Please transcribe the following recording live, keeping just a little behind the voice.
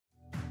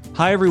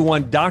Hi,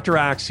 everyone. Dr.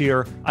 Axe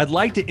here. I'd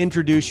like to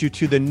introduce you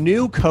to the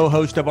new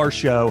co-host of our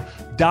show,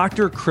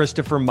 Dr.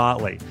 Christopher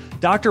Motley.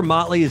 Dr.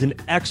 Motley is an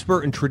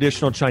expert in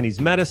traditional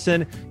Chinese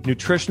medicine,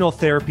 nutritional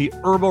therapy,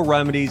 herbal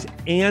remedies,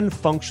 and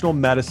functional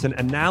medicine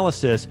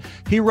analysis.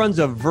 He runs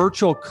a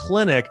virtual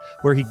clinic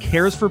where he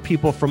cares for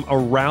people from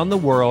around the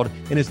world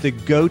and is the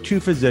go-to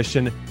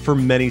physician for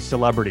many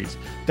celebrities.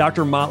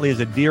 Dr. Motley is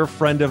a dear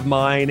friend of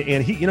mine,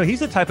 and he's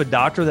the type of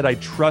doctor that I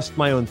trust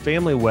my own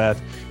family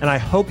with, and I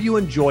hope you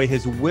enjoy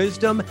his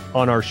wisdom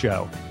on our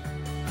show.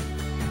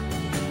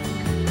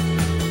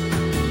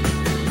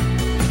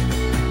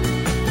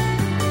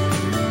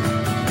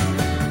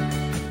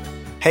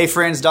 Hey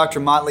friends, Dr.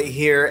 Motley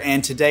here,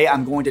 and today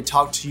I'm going to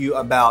talk to you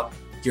about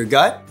your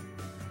gut,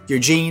 your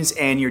genes,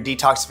 and your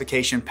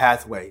detoxification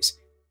pathways.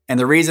 And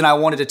the reason I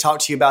wanted to talk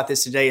to you about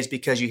this today is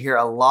because you hear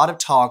a lot of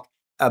talk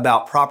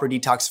about proper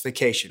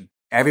detoxification.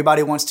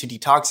 Everybody wants to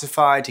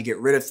detoxify, to get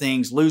rid of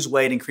things, lose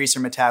weight, increase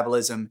their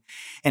metabolism.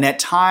 And at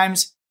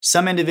times,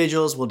 some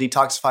individuals will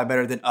detoxify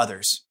better than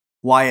others.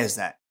 Why is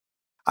that?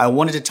 I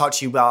wanted to talk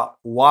to you about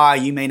why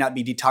you may not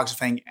be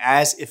detoxifying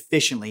as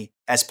efficiently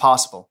as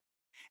possible.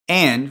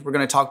 And we're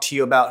going to talk to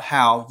you about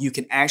how you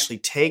can actually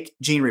take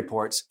gene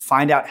reports,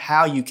 find out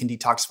how you can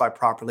detoxify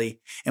properly,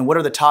 and what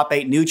are the top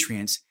 8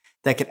 nutrients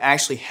that can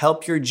actually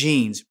help your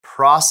genes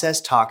process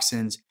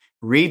toxins,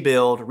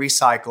 rebuild,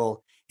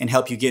 recycle, and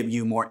help you give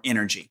you more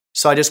energy.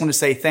 So I just want to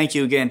say thank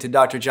you again to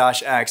Dr.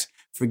 Josh Axe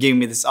for giving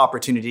me this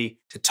opportunity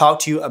to talk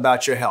to you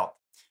about your health.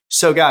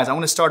 So guys, I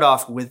want to start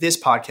off with this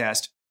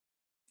podcast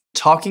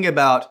talking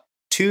about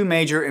 2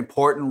 major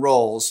important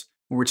roles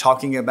when we're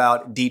talking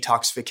about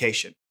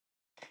detoxification.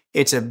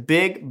 It's a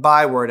big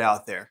byword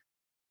out there,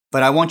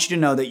 but I want you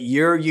to know that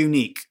you're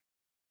unique.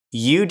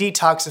 You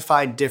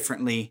detoxify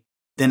differently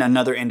than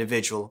another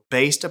individual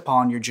based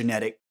upon your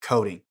genetic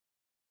coding.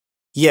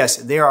 Yes,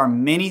 there are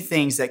many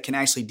things that can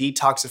actually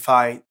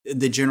detoxify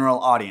the general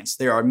audience.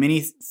 There are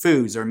many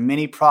foods or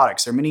many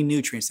products or many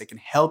nutrients that can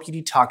help you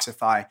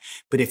detoxify.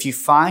 But if you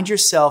find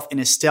yourself in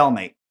a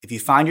stalemate, if you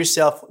find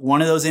yourself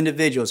one of those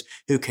individuals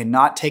who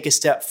cannot take a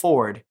step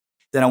forward,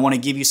 then I want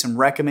to give you some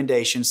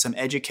recommendations, some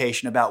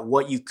education about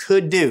what you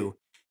could do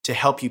to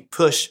help you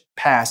push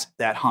past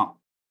that hump.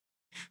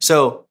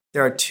 So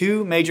there are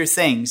 2 major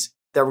things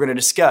that we're going to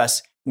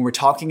discuss when we're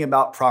talking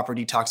about proper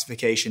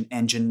detoxification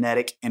and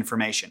genetic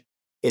information.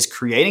 It's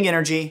creating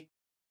energy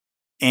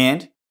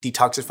and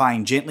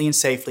detoxifying gently and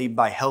safely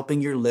by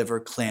helping your liver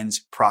cleanse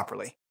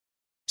properly.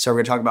 So we're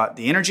going to talk about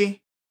the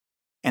energy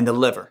and the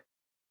liver.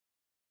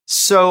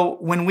 So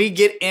when we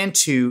get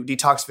into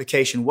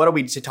detoxification, what are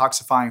we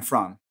detoxifying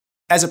from?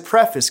 As a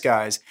preface,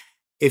 guys,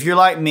 if you're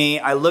like me,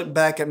 I look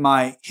back at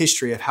my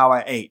history of how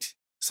I ate.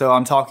 So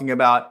I'm talking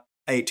about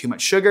I ate too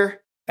much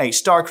sugar, I ate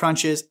Star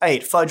Crunches, I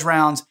ate fudge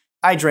rounds,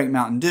 I drank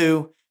Mountain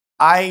Dew.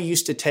 I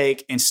used to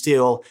take and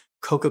steal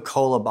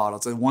Coca-Cola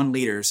bottles of 1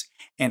 liters,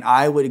 and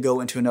I would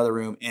go into another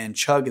room and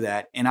chug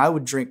that, and I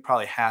would drink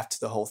probably half to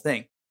the whole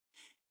thing.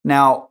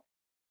 Now,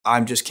 I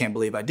just can't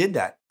believe I did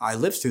that. I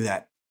lived through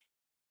that.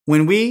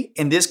 When we,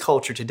 in this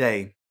culture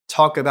today,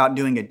 talk about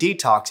doing a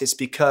detox, it's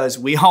because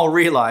we all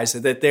realize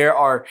that there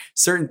are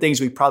certain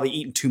things we've probably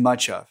eaten too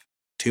much of.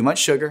 Too much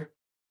sugar,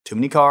 too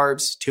many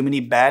carbs, too many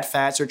bad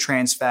fats or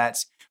trans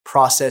fats,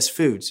 processed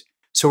foods.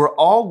 So we're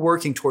all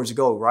working towards a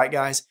goal, right,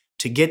 guys?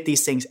 To get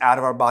these things out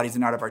of our bodies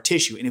and out of our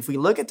tissue. And if we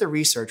look at the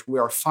research, we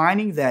are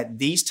finding that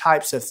these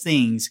types of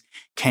things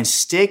can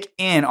stick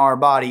in our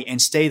body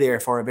and stay there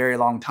for a very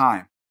long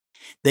time.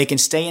 They can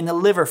stay in the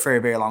liver for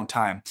a very long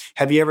time.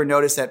 Have you ever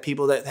noticed that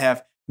people that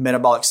have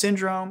metabolic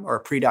syndrome or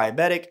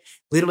pre-diabetic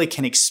literally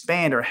can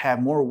expand or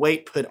have more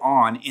weight put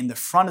on in the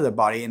front of the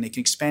body, and they can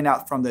expand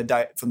out from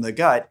the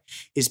gut,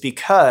 is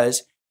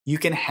because you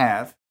can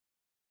have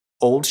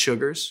old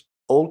sugars,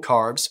 old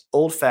carbs,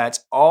 old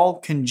fats, all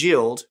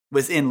congealed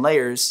within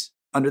layers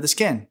under the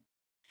skin.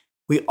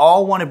 We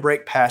all want to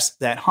break past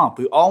that hump.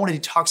 We all want to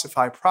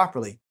detoxify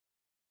properly.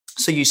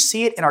 So you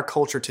see it in our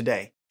culture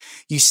today.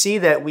 You see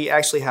that we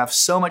actually have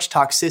so much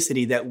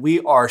toxicity that we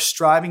are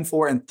striving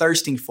for and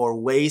thirsting for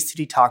ways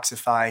to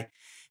detoxify,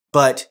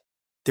 but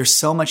there's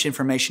so much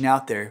information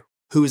out there.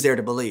 Who's there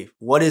to believe?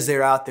 What is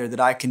there out there that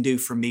I can do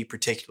for me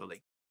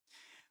particularly?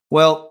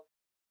 Well,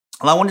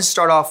 I want to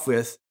start off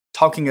with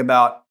talking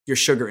about your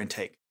sugar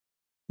intake.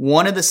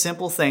 One of the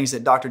simple things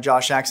that Dr.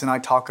 Josh Axe and I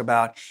talk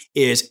about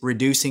is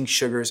reducing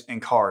sugars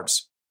and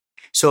carbs.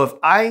 So if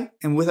I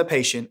am with a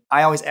patient,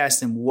 I always ask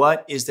them,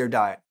 what is their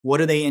diet?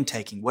 What are they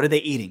intaking? What are they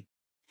eating?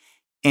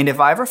 And if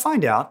I ever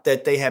find out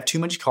that they have too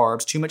much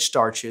carbs, too much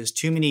starches,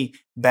 too many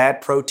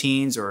bad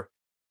proteins, or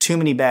too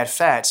many bad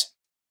fats,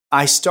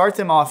 I start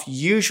them off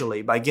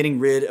usually by getting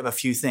rid of a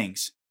few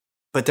things.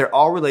 But they're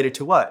all related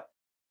to what?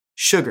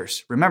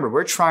 Sugars. Remember,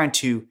 we're trying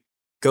to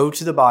go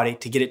to the body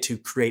to get it to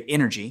create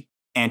energy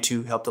and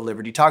to help the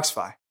liver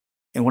detoxify.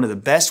 And one of the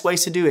best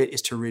ways to do it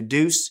is to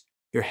reduce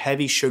your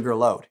heavy sugar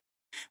load,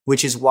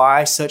 which is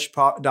why such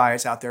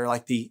diets out there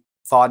like the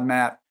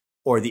FODMAP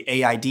or the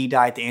AID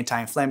diet, the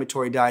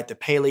anti-inflammatory diet, the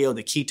paleo,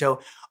 the keto,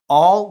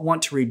 all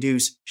want to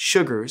reduce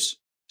sugars,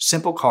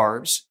 simple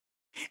carbs,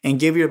 and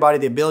give your body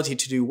the ability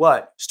to do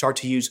what? Start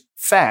to use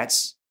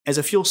fats as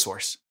a fuel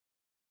source.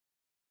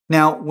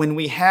 Now, when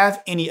we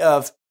have any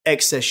of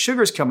excess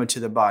sugars come into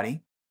the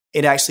body,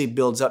 it actually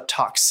builds up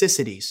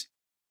toxicities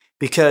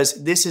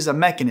because this is a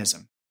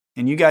mechanism.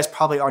 And you guys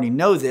probably already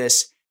know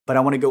this, but I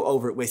want to go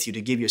over it with you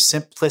to give you a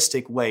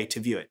simplistic way to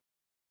view it.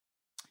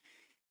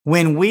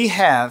 When we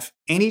have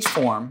any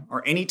form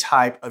or any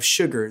type of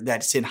sugar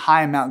that's in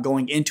high amount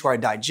going into our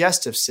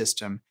digestive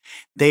system,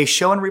 they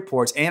show in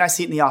reports, and I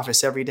see it in the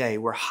office every day,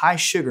 where high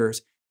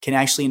sugars can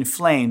actually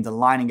inflame the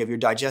lining of your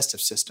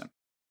digestive system.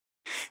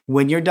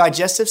 When your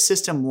digestive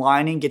system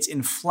lining gets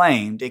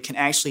inflamed, it can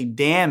actually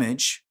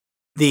damage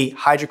the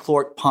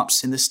hydrochloric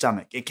pumps in the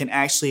stomach. It can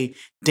actually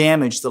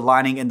damage the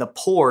lining and the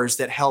pores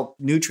that help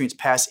nutrients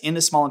pass in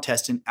the small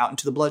intestine out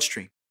into the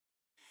bloodstream.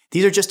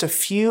 These are just a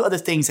few of the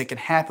things that can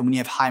happen when you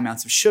have high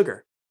amounts of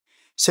sugar.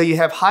 So you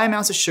have high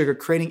amounts of sugar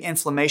creating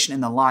inflammation in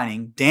the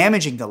lining,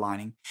 damaging the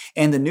lining,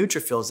 and the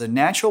neutrophils, the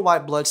natural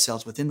white blood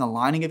cells within the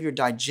lining of your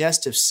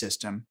digestive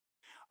system,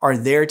 are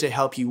there to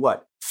help you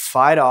what?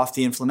 Fight off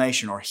the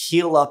inflammation or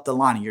heal up the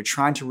lining. You're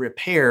trying to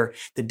repair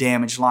the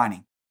damaged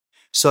lining.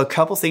 So a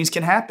couple things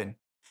can happen.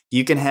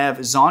 You can have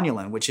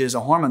zonulin, which is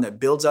a hormone that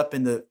builds up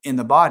in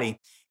the body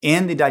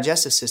and the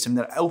digestive system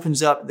that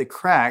opens up the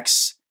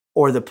cracks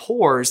or the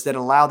pores that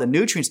allow the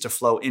nutrients to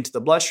flow into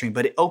the bloodstream,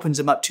 but it opens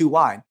them up too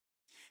wide.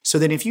 So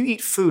then if you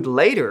eat food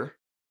later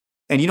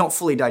and you don't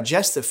fully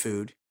digest the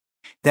food,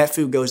 that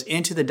food goes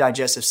into the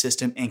digestive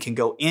system and can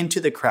go into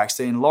the cracks,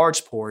 the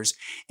enlarged pores,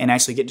 and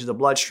actually get into the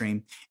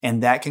bloodstream.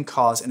 And that can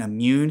cause an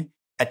immune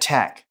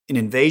attack, an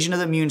invasion of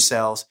the immune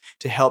cells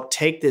to help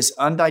take this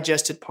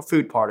undigested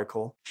food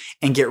particle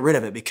and get rid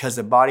of it because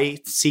the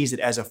body sees it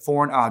as a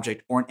foreign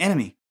object or an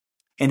enemy.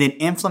 And then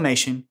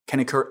inflammation can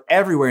occur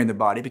everywhere in the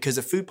body because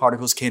the food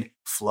particles can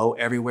flow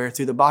everywhere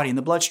through the body in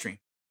the bloodstream.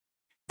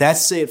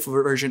 That's the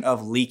version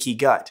of leaky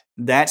gut.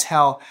 That's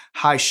how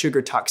high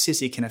sugar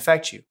toxicity can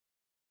affect you.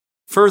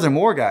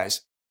 Furthermore,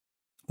 guys,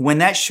 when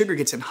that sugar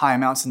gets in high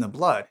amounts in the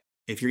blood,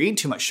 if you're eating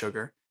too much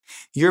sugar,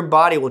 your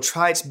body will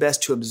try its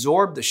best to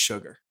absorb the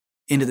sugar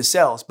into the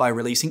cells by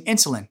releasing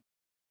insulin.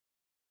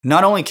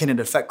 Not only can it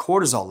affect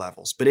cortisol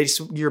levels, but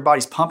your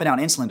body's pumping out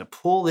insulin to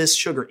pull this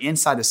sugar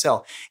inside the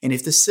cell. And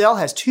if the cell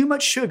has too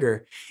much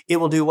sugar, it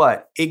will do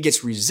what? It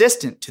gets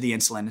resistant to the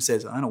insulin and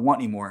says, I don't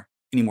want any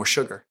more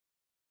sugar.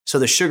 So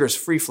the sugar is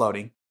free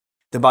floating.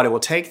 The body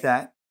will take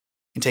that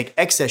and take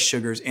excess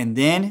sugars and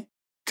then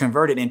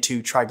convert it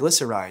into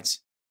triglycerides.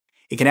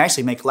 It can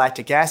actually make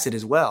lactic acid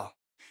as well.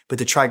 But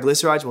the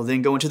triglycerides will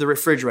then go into the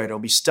refrigerator. It'll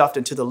be stuffed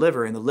into the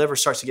liver, and the liver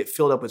starts to get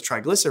filled up with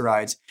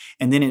triglycerides,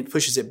 and then it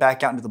pushes it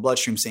back out into the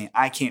bloodstream saying,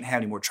 I can't have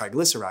any more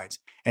triglycerides.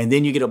 And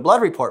then you get a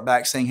blood report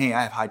back saying, hey,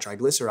 I have high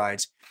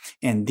triglycerides.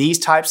 And these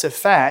types of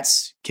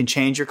fats can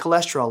change your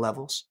cholesterol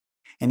levels.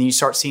 And then you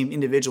start seeing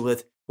individuals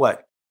with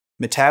what?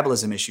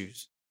 Metabolism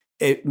issues,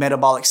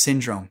 metabolic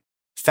syndrome,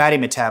 fatty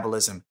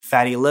metabolism,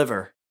 fatty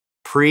liver,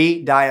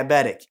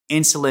 pre-diabetic,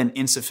 insulin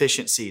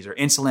insufficiencies or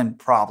insulin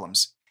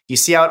problems. You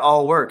see how it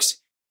all works?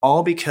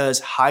 All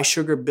because high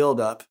sugar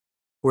buildup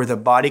where the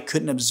body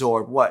couldn't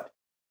absorb what?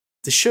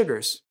 The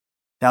sugars.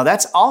 Now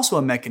that's also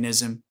a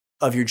mechanism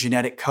of your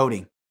genetic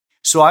coding.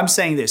 So I'm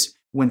saying this,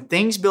 when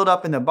things build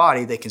up in the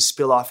body, they can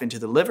spill off into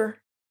the liver,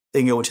 they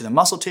can go into the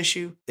muscle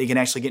tissue, they can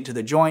actually get into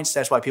the joints.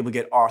 That's why people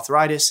get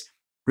arthritis,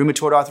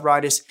 rheumatoid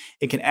arthritis.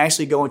 It can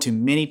actually go into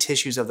many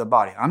tissues of the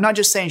body. I'm not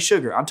just saying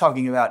sugar. I'm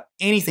talking about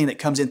anything that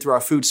comes in through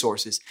our food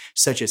sources,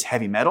 such as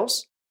heavy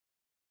metals,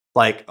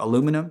 like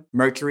aluminum,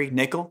 mercury,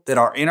 nickel, that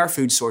are in our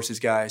food sources,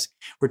 guys.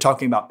 We're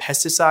talking about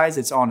pesticides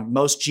that's on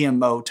most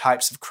GMO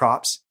types of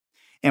crops.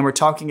 And we're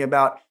talking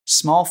about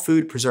small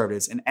food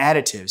preservatives and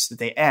additives that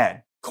they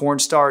add.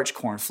 Cornstarch,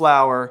 corn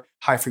flour,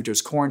 high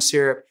fructose corn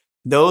syrup.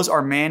 Those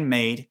are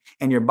man-made,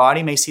 and your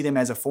body may see them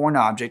as a foreign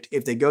object.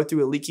 If they go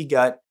through a leaky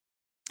gut,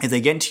 if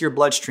they get into your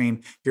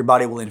bloodstream, your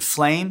body will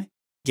inflame,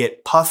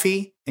 get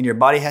puffy, and your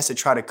body has to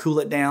try to cool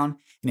it down.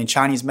 And in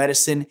Chinese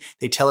medicine,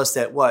 they tell us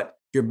that what?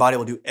 Your body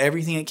will do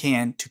everything it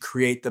can to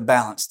create the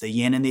balance, the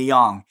yin and the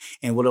yang.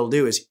 And what it'll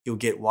do is you'll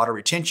get water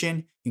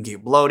retention, you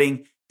get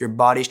bloating, your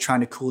body's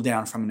trying to cool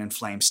down from an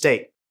inflamed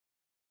state.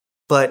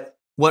 But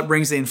what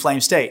brings the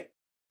inflamed state?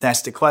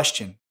 That's the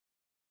question.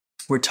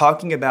 We're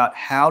talking about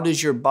how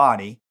does your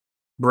body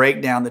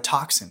break down the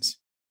toxins?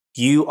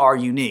 You are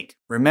unique.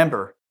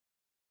 Remember,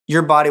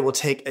 your body will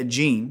take a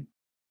gene,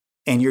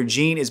 and your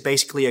gene is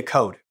basically a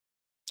code.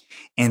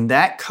 And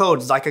that code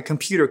is like a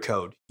computer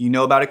code. You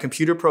know about a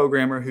computer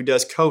programmer who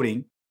does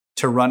coding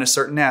to run a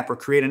certain app or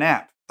create an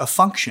app, a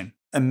function,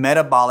 a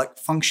metabolic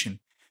function.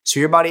 So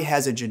your body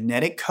has a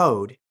genetic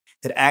code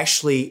that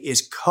actually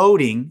is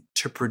coding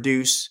to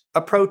produce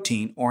a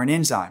protein or an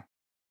enzyme.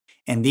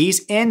 And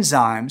these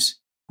enzymes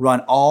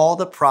run all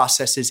the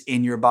processes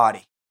in your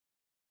body.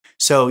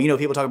 So,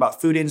 people talk about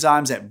food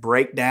enzymes that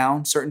break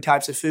down certain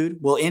types of food.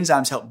 Well,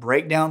 enzymes help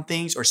break down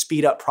things or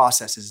speed up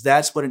processes.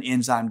 That's what an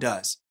enzyme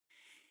does.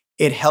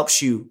 It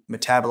helps you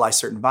metabolize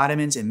certain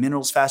vitamins and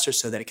minerals faster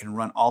so that it can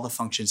run all the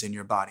functions in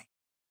your body.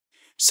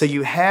 So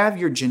you have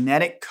your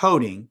genetic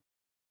coding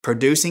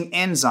producing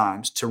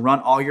enzymes to run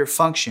all your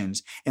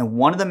functions. And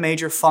one of the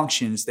major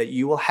functions that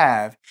you will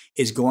have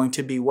is going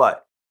to be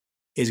what?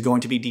 Is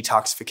going to be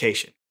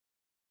detoxification.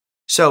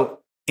 So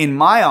in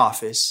my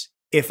office,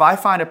 if I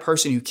find a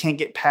person who can't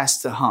get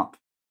past the hump,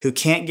 who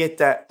can't get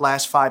that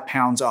last 5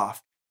 pounds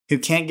off, who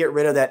can't get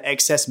rid of that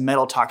excess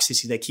metal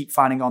toxicity they keep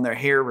finding on their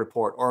hair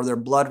report or their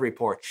blood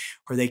report,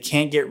 or they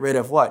can't get rid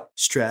of what?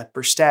 Strep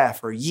or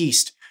staph or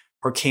yeast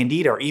or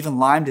candida or even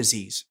Lyme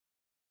disease.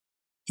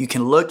 You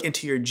can look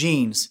into your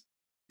genes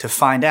to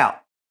find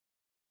out.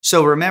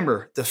 So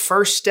remember, the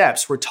first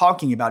steps we're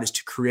talking about is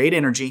to create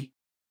energy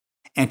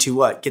and to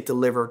what? Get the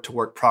liver to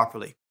work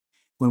properly.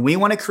 When we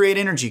want to create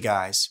energy,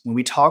 guys, when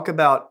we talk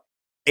about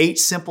 8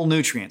 simple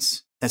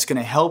nutrients that's going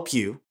to help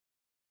you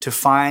to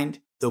find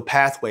the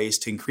pathways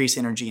to increase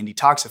energy and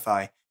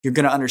detoxify, you're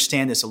going to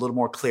understand this a little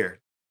more clear.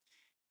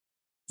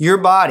 Your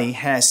body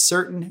has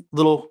certain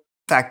little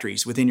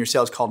factories within your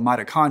cells called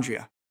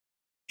mitochondria.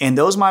 And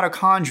those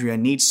mitochondria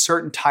need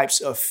certain types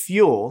of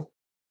fuel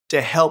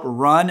to help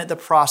run the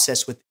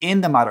process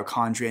within the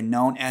mitochondria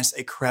known as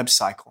a Krebs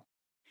cycle.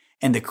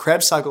 And the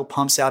Krebs cycle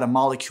pumps out a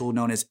molecule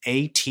known as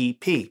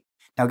ATP.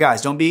 Now,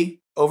 guys, don't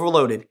be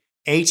overloaded.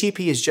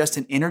 ATP is just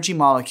an energy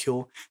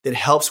molecule that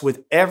helps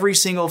with every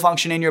single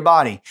function in your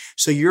body.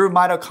 So your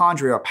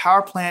mitochondria are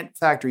power plant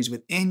factories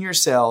within your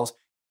cells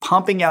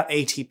pumping out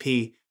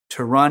ATP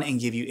to run and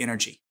give you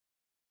energy.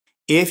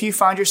 If you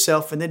find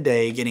yourself in the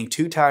day getting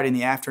too tired in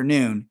the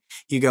afternoon,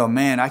 you go,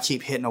 man, I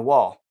keep hitting a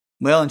wall.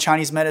 Well, in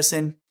Chinese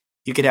medicine,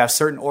 you could have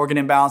certain organ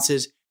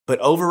imbalances, but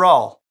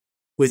overall,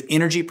 with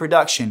energy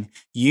production,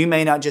 you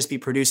may not just be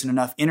producing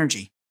enough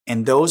energy.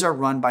 And those are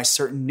run by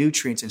certain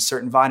nutrients and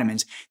certain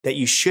vitamins that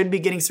you should be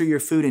getting through your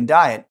food and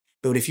diet.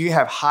 But if you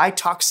have high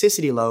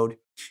toxicity load,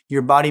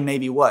 your body may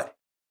be what?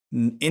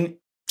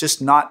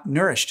 Just not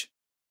nourished.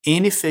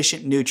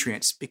 Inefficient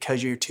nutrients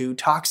because you're too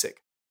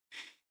toxic.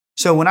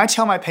 So when I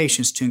tell my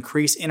patients to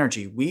increase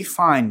energy, we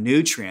find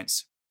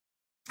nutrients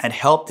that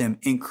help them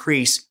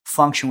increase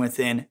function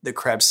within the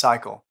Krebs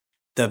cycle,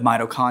 the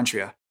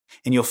mitochondria.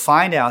 And you'll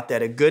find out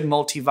that a good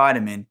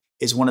multivitamin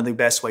is one of the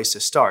best ways to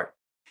start.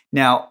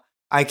 Now,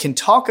 I can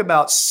talk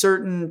about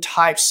certain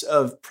types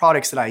of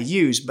products that I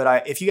use,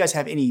 but if you guys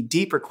have any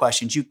deeper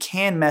questions, you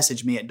can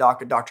message me at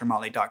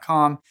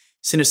doc@drmotley.com.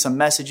 Send us some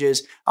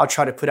messages. I'll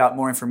try to put out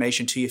more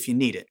information to you if you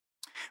need it.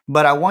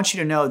 But I want you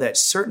to know that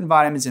certain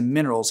vitamins and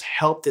minerals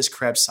help this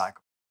Krebs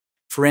cycle.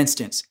 For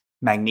instance,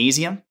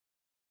 magnesium,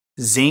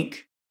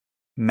 zinc,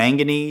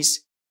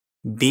 manganese,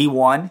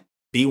 B1.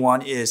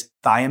 B1 is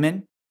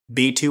thiamine.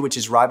 B2, which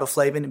is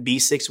riboflavin.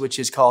 B6, which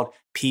is called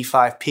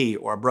P5P,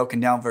 or a broken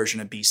down version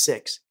of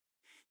B6.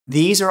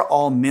 These are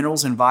all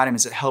minerals and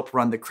vitamins that help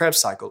run the Krebs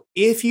cycle.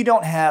 If you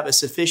don't have a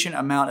sufficient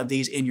amount of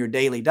these in your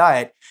daily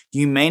diet,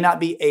 you may not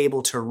be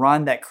able to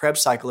run that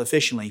Krebs cycle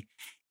efficiently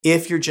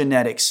if your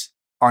genetics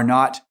are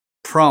not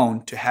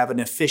prone to have an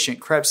efficient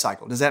Krebs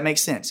cycle. Does that make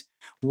sense?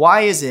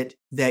 Why is it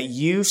that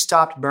you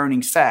stopped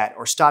burning fat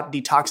or stopped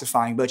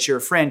detoxifying, but your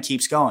friend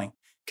keeps going?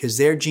 Because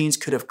their genes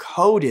could have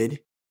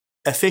coded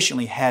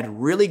efficiently,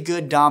 had really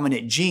good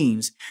dominant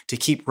genes to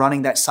keep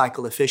running that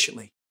cycle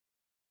efficiently.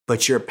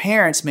 But your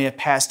parents may have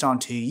passed on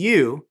to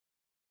you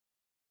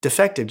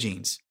defective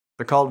genes.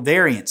 They're called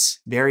variants,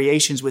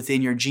 variations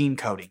within your gene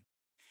coding.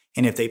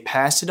 And if they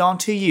passed it on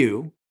to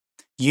you,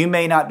 you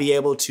may not be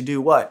able to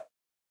do what?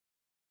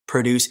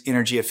 Produce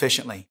energy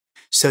efficiently.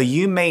 So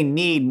you may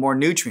need more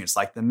nutrients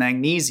like the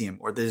magnesium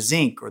or the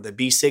zinc or the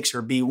B6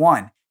 or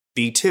B1,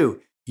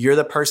 B2. You're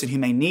the person who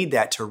may need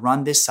that to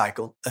run this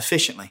cycle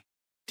efficiently.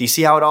 Do you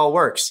see how it all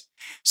works?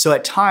 So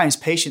at times,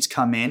 patients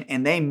come in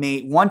and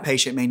one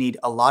patient may need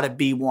a lot of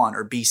B1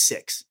 or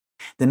B6.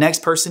 The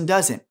next person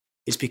doesn't.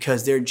 It's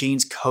because their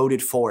genes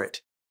coded for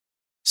it.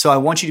 So I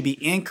want you to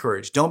be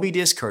encouraged. Don't be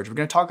discouraged. We're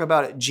going to talk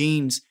about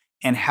genes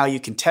and how you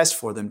can test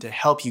for them to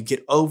help you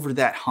get over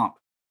that hump.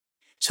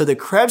 So the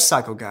Krebs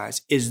cycle,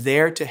 guys, is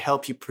there to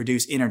help you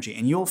produce energy.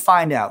 And you'll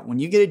find out when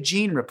you get a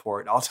gene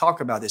report, I'll talk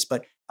about this,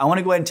 but I want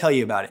to go ahead and tell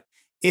you about it.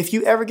 If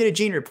you ever get a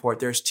gene report,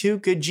 there's 2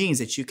 good genes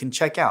that you can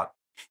check out.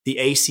 The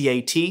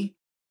ACAT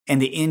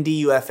and the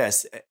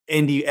NDUFS.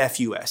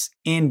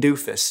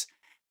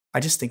 I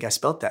just think I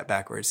spelled that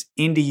backwards.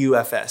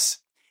 NDUFS.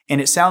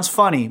 And it sounds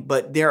funny,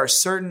 but there are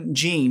certain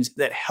genes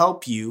that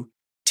help you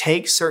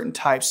take certain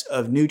types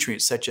of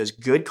nutrients, such as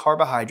good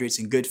carbohydrates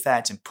and good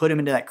fats, and put them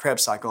into that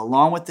Krebs cycle,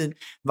 along with the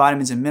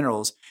vitamins and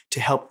minerals to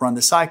help run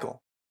the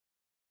cycle.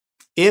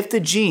 If the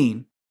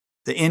gene,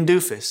 the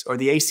NDUFS or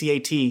the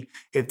ACAT,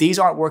 if these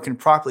aren't working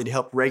properly to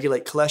help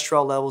regulate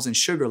cholesterol levels and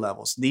sugar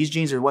levels, these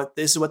genes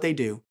this is what they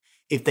do.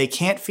 If they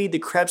can't feed the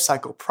Krebs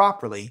cycle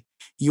properly,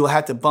 you will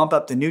have to bump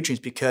up the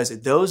nutrients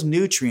because those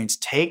nutrients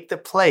take the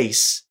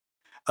place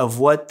of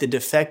what the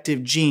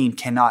defective gene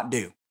cannot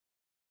do.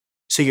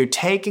 So you're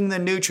taking the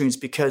nutrients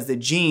because the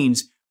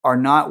genes are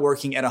not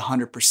working at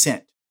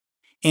 100%.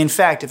 In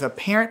fact, if a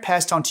parent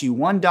passed on to you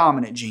one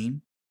dominant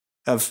gene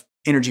of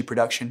energy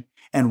production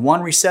and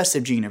one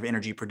recessive gene of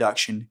energy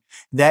production,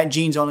 that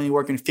gene's only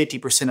working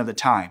 50% of the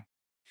time,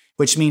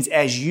 which means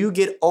as you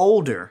get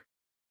older,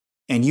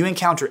 and you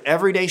encounter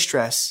everyday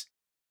stress,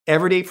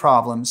 everyday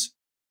problems,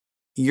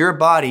 your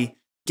body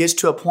gets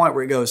to a point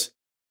where it goes,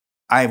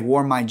 I've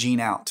worn my gene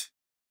out.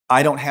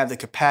 I don't have the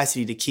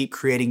capacity to keep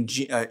creating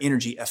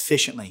energy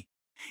efficiently.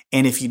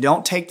 And if you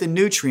don't take the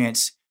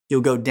nutrients,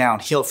 you'll go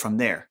downhill from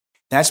there.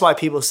 That's why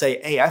people say,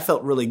 hey, I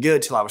felt really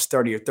good till I was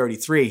 30 or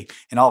 33,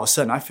 and all of a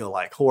sudden I feel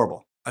like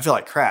horrible. I feel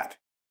like crap.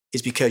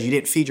 It's because you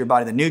didn't feed your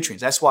body the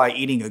nutrients. That's why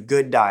eating a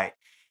good diet,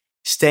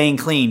 staying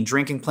clean,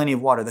 drinking plenty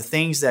of water, the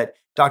things that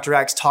Dr.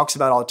 Axe talks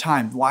about all the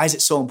time. Why is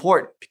it so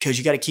important? Because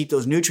you got to keep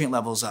those nutrient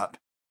levels up.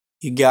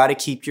 You got to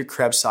keep your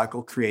Krebs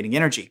cycle creating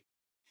energy.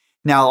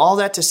 Now, all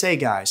that to say,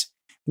 guys,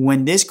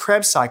 when this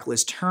Krebs cycle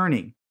is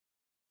turning,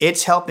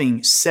 it's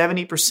helping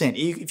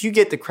 70%. If you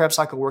get the Krebs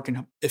cycle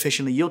working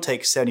efficiently, you'll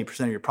take 70%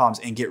 of your problems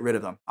and get rid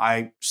of them.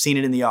 I've seen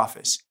it in the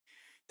office.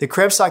 The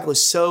Krebs cycle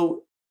is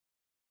so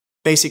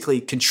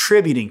basically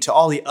contributing to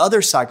all the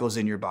other cycles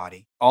in your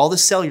body, all the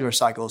cellular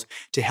cycles,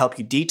 to help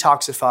you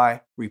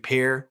detoxify,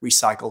 repair,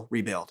 recycle,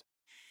 rebuild.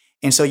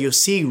 And so you'll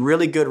see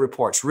really good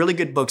reports, really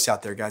good books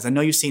out there, guys. I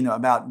know you've seen them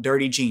about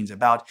dirty genes,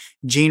 about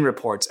gene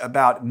reports,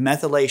 about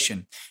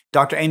methylation.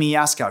 Dr. Amy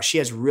Yaskow, she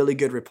has really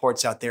good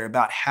reports out there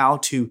about how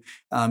to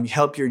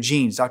help your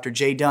genes. Dr.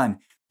 Jay Dunn,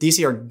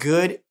 these are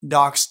good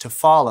docs to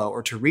follow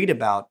or to read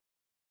about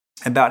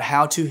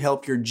how to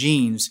help your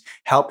genes,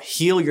 help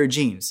heal your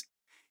genes.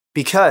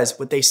 Because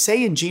what they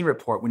say in Gene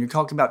Report, when you're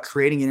talking about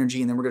creating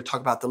energy, and then we're going to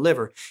talk about the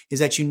liver, is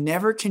that you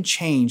never can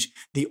change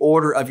the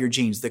order of your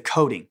genes, the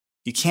coding.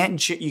 You can't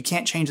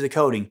change the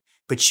coding,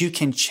 but you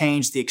can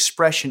change the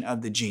expression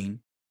of the gene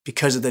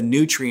because of the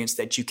nutrients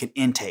that you can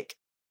intake.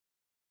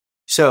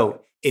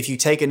 So if you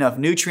take enough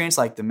nutrients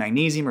like the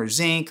magnesium or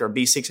zinc or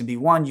B6 and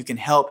B1, you can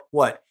help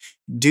what?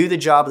 Do the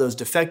job of those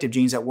defective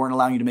genes that weren't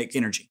allowing you to make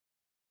energy.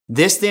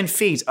 This then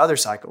feeds other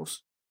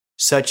cycles,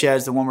 such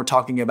as the one we're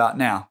talking about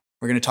now.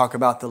 We're going to talk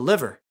about the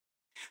liver.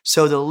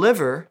 So the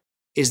liver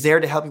is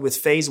there to help you with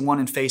phase 1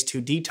 and phase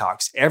 2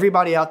 detox.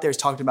 Everybody out there is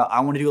talking about,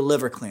 I want to do a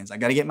liver cleanse. I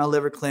got to get my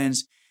liver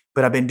cleansed,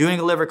 but I've been doing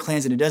a liver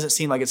cleanse and it doesn't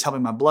seem like it's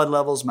helping my blood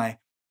levels, my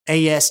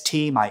AST,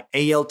 my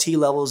ALT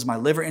levels, my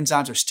liver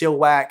enzymes are still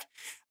whack.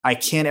 I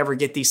can't ever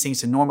get these things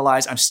to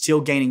normalize. I'm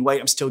still gaining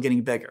weight. I'm still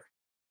getting bigger.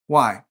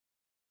 Why?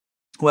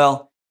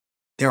 Well,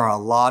 there are a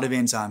lot of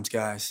enzymes,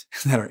 guys,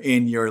 that are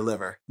in your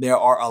liver. There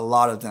are a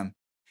lot of them.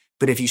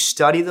 But if you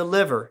study the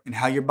liver and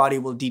how your body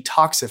will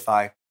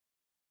detoxify,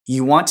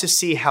 you want to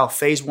see how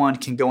phase 1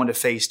 can go into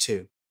phase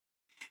 2.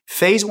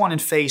 Phase 1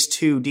 and phase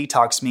 2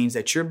 detox means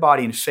that your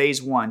body in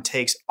phase 1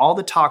 takes all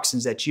the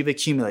toxins that you've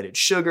accumulated,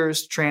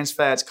 sugars, trans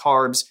fats,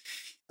 carbs,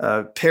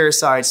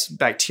 parasites,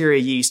 bacteria,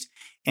 yeast,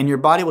 and your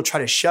body will try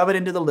to shove it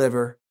into the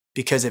liver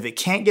because if it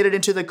can't get it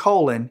into the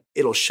colon,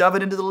 it'll shove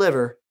it into the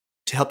liver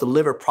to help the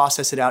liver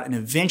process it out. And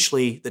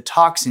eventually the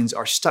toxins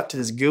are stuck to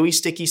this gooey,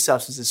 sticky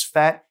substance, this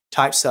fat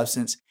type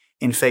substance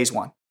in phase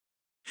 1.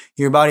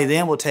 Your body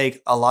then will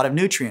take a lot of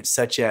nutrients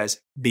such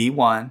as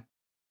B1,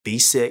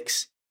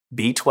 B6,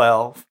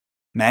 B12,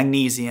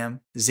 magnesium,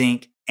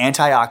 zinc,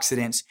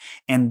 antioxidants,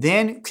 and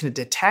then can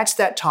detach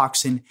that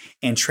toxin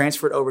and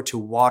transfer it over to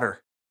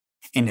water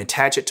and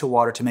attach it to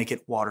water to make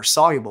it water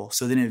soluble.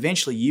 So then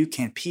eventually you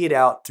can pee it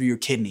out through your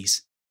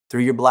kidneys,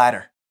 through your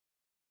bladder.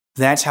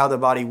 That's how the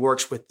body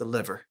works with the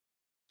liver.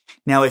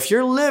 Now, if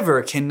your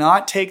liver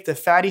cannot take the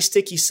fatty,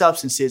 sticky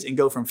substances and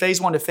go from phase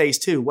 1 to phase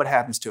 2, what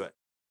happens to it?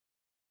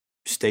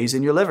 It stays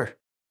in your liver.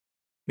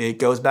 It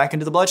goes back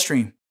into the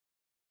bloodstream.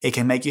 It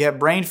can make you have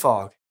brain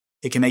fog.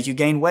 It can make you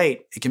gain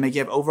weight. It can make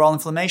you have overall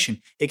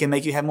inflammation. It can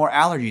make you have more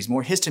allergies,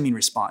 more histamine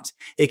response.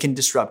 It can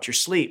disrupt your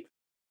sleep.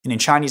 And in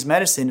Chinese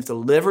medicine, if the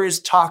liver is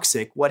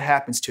toxic, what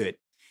happens to it?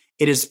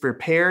 It is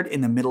prepared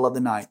in the middle of the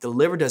night. The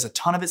liver does a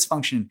ton of its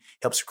function,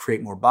 helps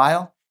create more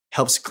bile,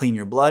 helps clean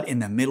your blood in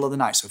the middle of the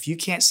night. So if you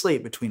can't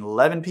sleep between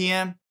 11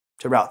 p.m.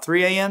 to about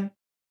 3 a.m.,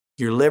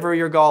 your liver,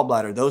 your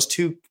gallbladder, those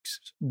two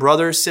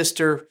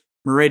brother-sister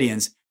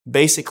meridians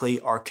basically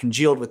are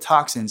congealed with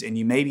toxins and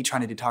you may be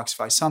trying to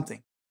detoxify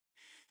something.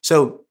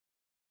 So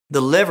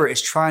the liver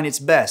is trying its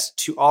best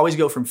to always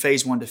go from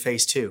phase 1 to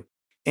phase 2.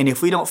 And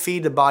if we don't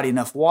feed the body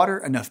enough water,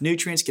 enough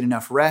nutrients, get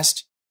enough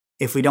rest,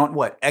 if we don't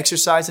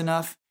exercise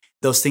enough,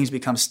 those things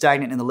become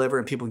stagnant in the liver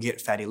and people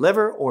get fatty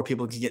liver, or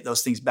people can get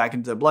those things back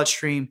into their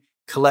bloodstream.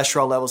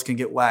 Cholesterol levels can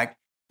get whacked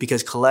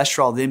because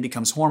cholesterol then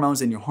becomes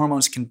hormones and your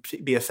hormones can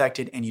be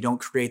affected and you don't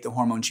create the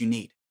hormones you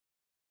need.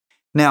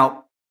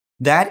 Now,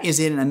 that is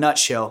in a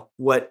nutshell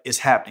what is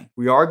happening.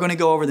 We are going to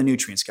go over the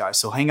nutrients, guys,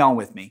 so hang on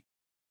with me.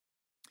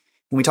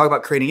 When we talk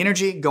about creating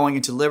energy, going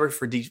into liver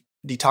for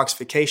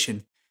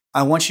detoxification,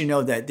 I want you to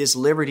know that this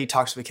liver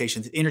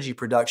detoxification, the energy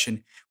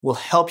production, will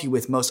help you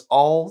with most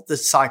all the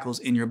cycles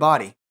in your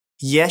body.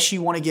 Yes,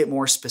 you want to get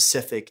more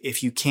specific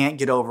if you can't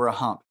get over a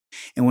hump.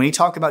 And when you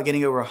talk about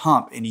getting over a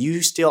hump and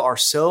you still are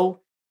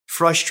so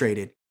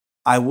frustrated,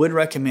 I would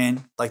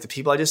recommend, like the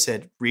people I just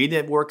said, read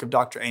the work of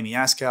Dr. Amy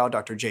Yaskow,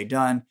 Dr. Jay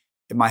Dunn,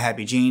 and My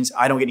Happy Genes.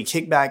 I don't get any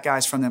kickback,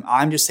 guys, from them.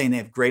 I'm just saying they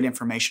have great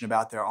information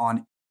about there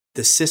on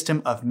the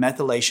system of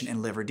methylation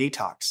and liver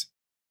detox.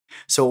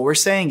 So what we're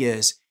saying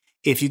is,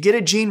 if you get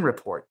a gene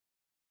report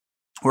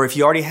or if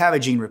you already have a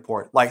gene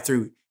report, like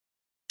through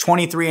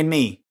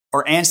 23andMe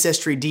or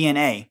Ancestry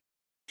DNA,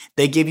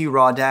 they give you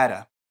raw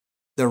data.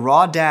 The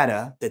raw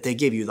data that they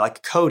give you,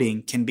 like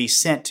coding, can be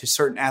sent to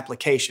certain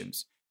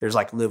applications. There's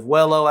like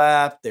LiveWello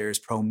app, there's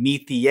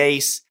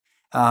Promethease,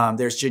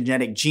 there's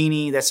Genetic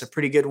Genie, that's a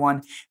pretty good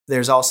one.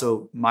 There's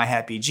also My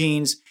Happy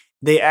Genes.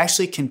 They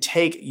actually can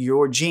take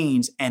your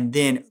genes and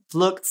then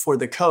look for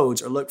the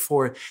codes or look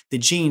for the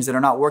genes that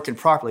are not working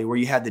properly, where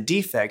you have the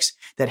defects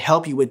that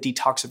help you with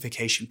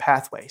detoxification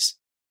pathways.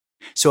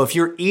 So if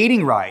you're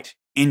eating right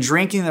and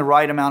drinking the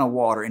right amount of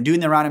water and doing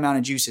the right amount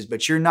of juices,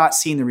 but you're not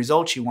seeing the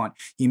results you want,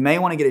 you may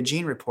want to get a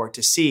gene report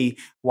to see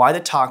why the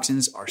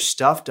toxins are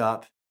stuffed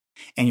up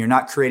and you're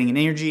not creating an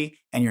energy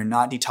and you're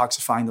not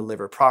detoxifying the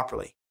liver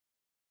properly.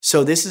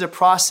 So this is a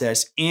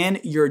process in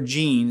your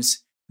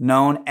genes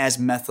known as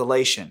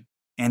methylation.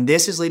 And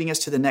this is leading us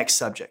to the next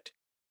subject.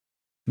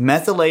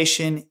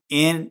 Methylation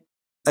in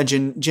a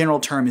general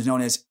term is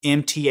known as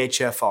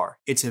MTHFR.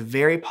 It's a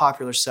very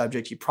popular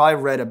subject. You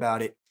probably read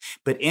about it,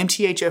 but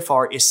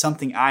MTHFR is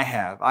something I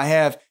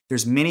have.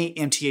 There's many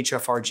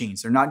MTHFR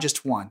genes. They're not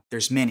just one,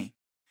 there's many.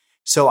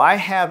 So I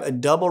have a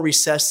double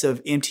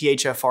recessive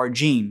MTHFR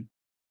gene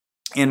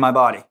in my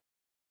body.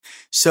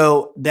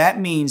 So that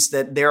means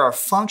that there are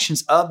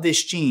functions of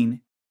this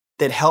gene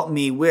that help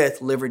me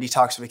with liver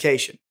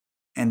detoxification.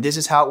 And this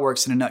is how it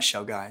works in a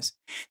nutshell, guys.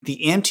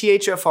 The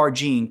MTHFR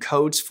gene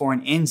codes for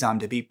an enzyme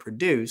to be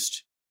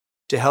produced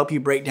to help you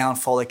break down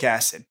folic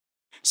acid.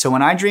 So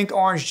when I drink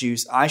orange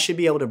juice, I should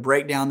be able to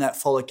break down that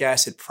folic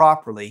acid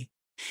properly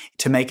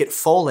to make it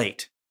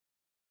folate.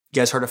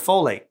 You guys heard of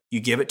folate? You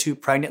give it to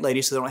pregnant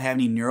ladies so they don't have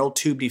any neural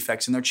tube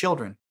defects in their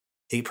children.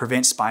 It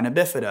prevents spina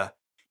bifida,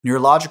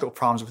 neurological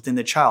problems within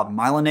the child,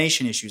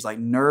 myelination issues like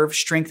nerve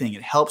strengthening.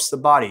 It helps the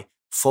body.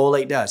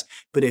 Folate does.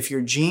 But if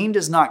your gene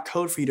does not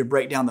code for you to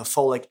break down the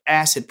folic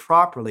acid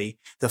properly,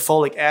 the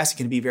folic acid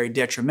can be very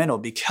detrimental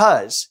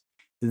because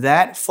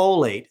that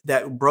folate,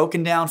 that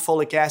broken down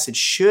folic acid,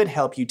 should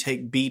help you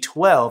take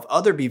B12,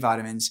 other B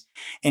vitamins,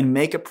 and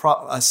make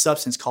a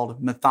substance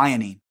called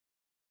methionine.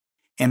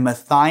 And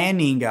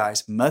methionine,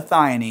 guys,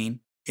 methionine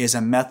is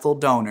a methyl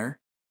donor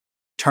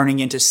turning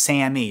into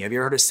SAMe. Have you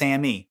ever heard of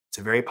SAMe? It's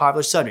a very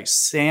popular subject.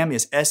 SAM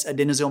is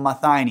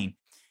S-adenosylmethionine.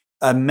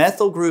 A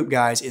methyl group,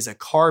 guys, is a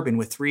carbon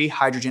with 3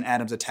 hydrogen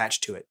atoms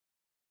attached to it.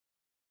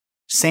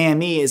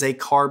 SAMe is a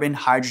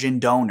carbon-hydrogen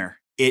donor.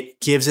 It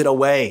gives it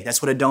away.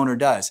 That's what a donor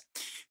does.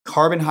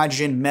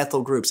 Carbon-hydrogen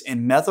methyl groups.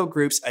 And methyl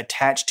groups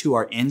attach to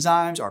our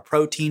enzymes, our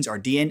proteins, our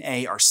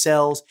DNA, our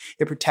cells.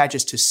 It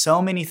attaches to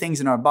so many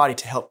things in our body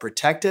to help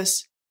protect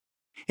us.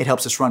 It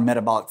helps us run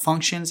metabolic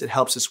functions. It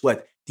helps us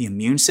with the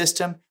immune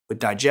system, with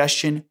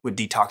digestion, with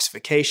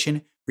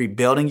detoxification,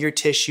 rebuilding your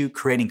tissue,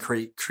 creating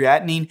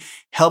creatinine,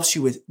 helps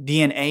you with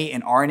DNA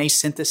and RNA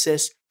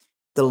synthesis.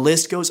 The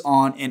list goes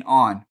on and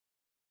on.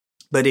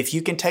 But if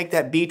you can take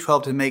that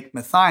B12 to make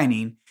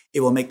methionine, it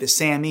will make the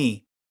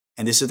SAMe.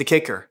 And this is the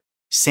kicker.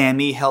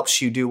 SAMe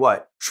helps you do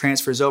what?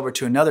 Transfers over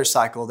to another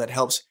cycle that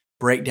helps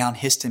break down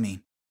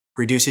histamine,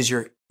 reduces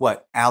your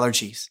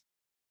allergies.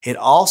 It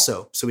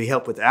also, so we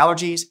help with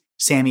allergies.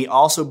 SAMe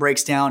also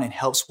breaks down and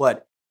helps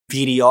what?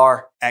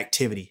 VDR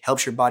activity,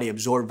 helps your body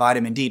absorb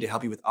vitamin D to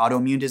help you with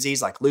autoimmune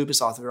disease like lupus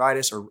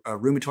arthritis or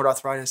rheumatoid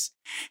arthritis,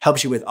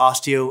 helps you with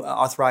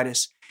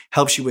osteoarthritis,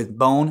 helps you with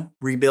bone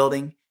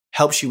rebuilding,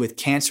 helps you with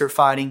cancer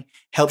fighting,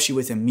 helps you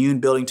with immune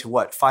building to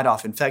what? Fight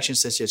off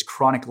infections such as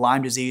chronic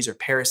Lyme disease or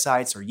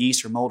parasites or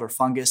yeast or mold or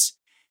fungus.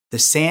 The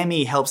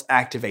SAMe helps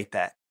activate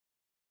that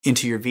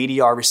into your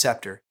VDR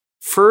receptor.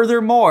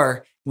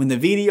 Furthermore, when the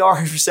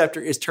VDR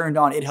receptor is turned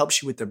on, it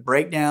helps you with the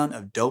breakdown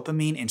of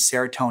dopamine and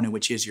serotonin,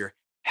 which is your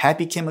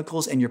happy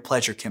chemicals and your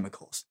pleasure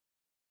chemicals.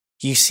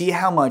 You see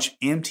how much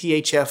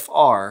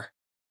MTHFR,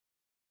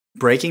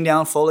 breaking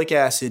down folic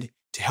acid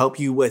to help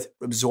you with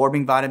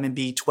absorbing vitamin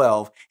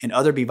B12 and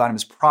other B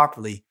vitamins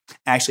properly,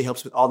 actually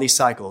helps with all these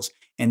cycles.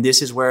 And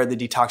this is where the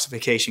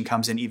detoxification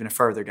comes in even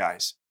further,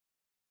 guys.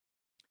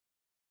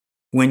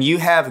 When you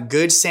have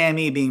good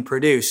SAMe being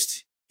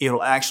produced,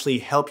 it'll actually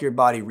help your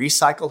body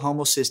recycle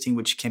homocysteine,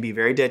 which can be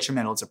very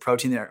detrimental. It's a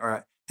protein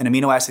or an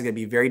amino acid that can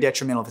be very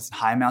detrimental if it's in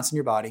high amounts in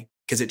your body,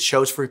 because it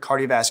shows for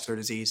cardiovascular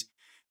disease.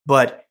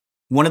 But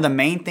one of the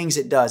main things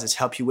it does is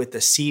help you with the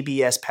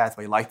CBS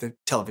pathway, like the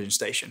television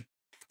station.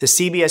 The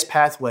CBS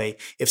pathway,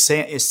 if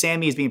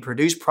SAMe is being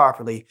produced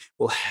properly,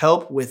 will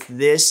help with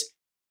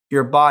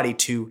your body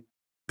to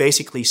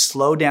basically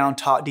slow down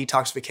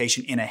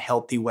detoxification in a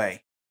healthy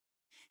way.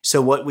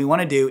 So what we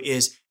want to do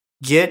is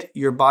get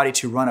your body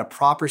to run a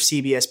proper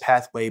CBS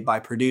pathway by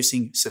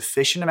producing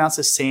sufficient amounts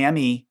of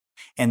SAMe.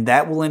 And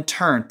that will in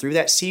turn, through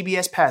that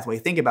CBS pathway,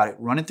 think about it,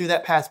 running through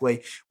that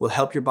pathway will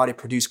help your body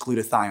produce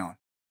glutathione.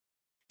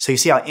 So you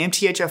see how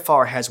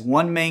MTHFR has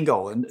one main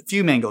goal, and a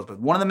few main goals, but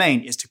one of the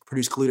main is to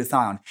produce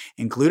glutathione.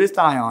 And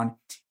glutathione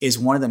is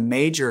one of the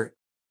major,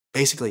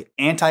 basically,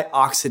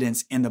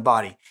 antioxidants in the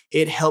body.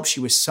 It helps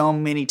you with so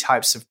many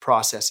types of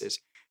processes,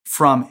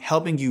 from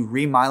helping you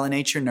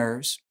remyelinate your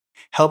nerves,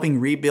 helping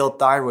rebuild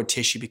thyroid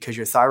tissue, because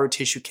your thyroid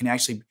tissue can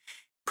actually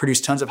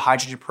produce tons of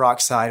hydrogen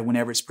peroxide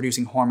whenever it's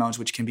producing hormones,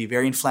 which can be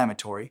very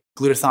inflammatory.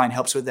 Glutathione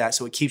helps with that,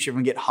 so it keeps you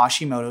from getting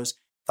Hashimoto's,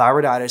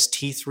 thyroiditis,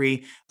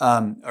 T3,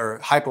 or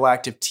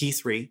hypoactive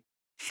T3.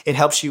 It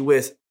helps you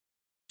with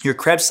your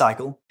Krebs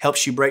cycle,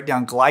 helps you break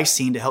down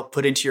glycine to help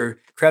put into your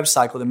Krebs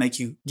cycle to make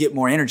you get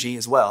more energy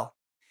as well.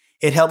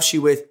 It helps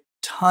you with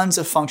tons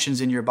of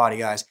functions in your body,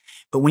 guys.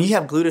 But when you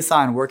have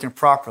glutathione working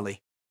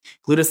properly,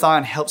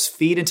 glutathione helps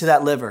feed into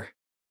that liver.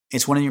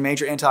 It's one of your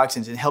major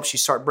antioxidants. It helps you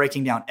start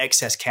breaking down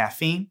excess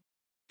caffeine,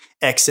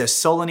 excess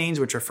solanines,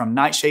 which are from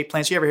nightshade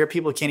plants. You ever hear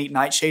people who can't eat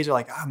nightshades? They're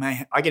like, oh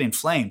man, I get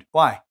inflamed.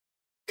 Why?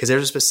 Because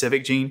there's a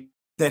specific gene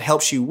that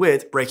helps you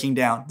with breaking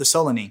down the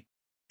solanine.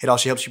 It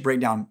also helps you break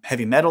down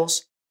heavy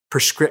metals,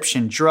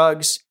 prescription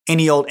drugs,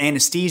 any old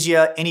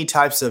anesthesia, any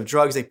types of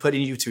drugs they put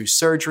in you through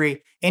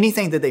surgery,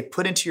 anything that they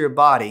put into your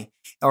body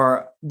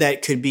or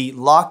that could be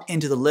locked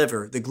into the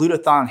liver, the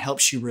glutathione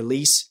helps you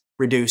release,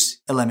 reduce,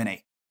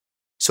 eliminate.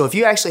 So if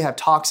you actually have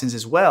toxins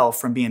as well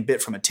from being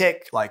bit from a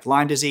tick, like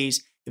Lyme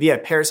disease, if you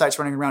have parasites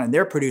running around and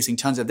they're producing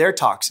tons of their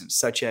toxins,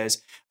 such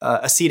as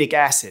acetic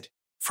acid,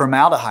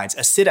 formaldehydes,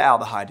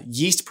 acetaldehyde,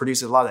 yeast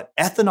produces a lot of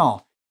that,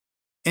 ethanol.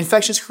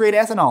 Infections create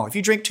ethanol. If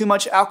you drink too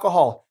much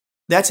alcohol,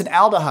 that's an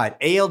aldehyde,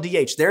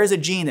 ALDH. There is a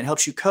gene that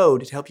helps you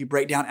code to help you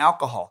break down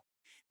alcohol.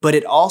 But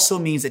it also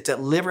means that the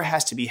liver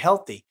has to be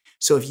healthy.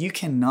 So if you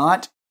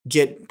cannot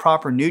get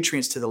proper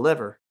nutrients to the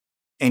liver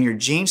and your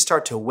genes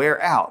start to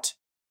wear out,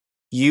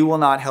 you will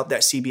not help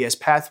that CBS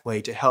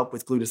pathway to help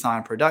with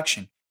glutathione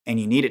production. And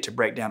you need it to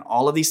break down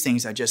all of these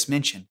things I just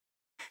mentioned.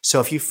 So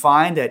if you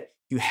find that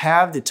you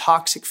have the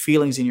toxic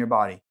feelings in your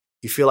body,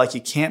 you feel like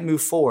you can't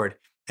move forward,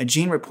 a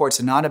gene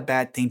report's not a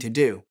bad thing to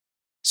do.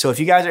 So if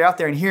you guys are out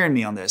there and hearing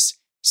me on this,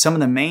 some of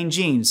the main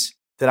genes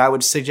that I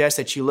would suggest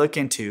that you look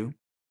into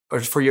are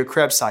for your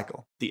Krebs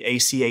cycle, the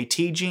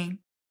ACAT gene,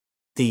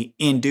 the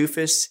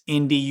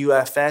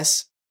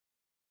NDUFS,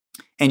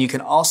 and you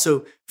can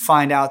also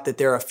find out that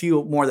there are a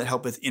few more that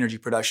help with energy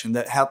production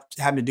that have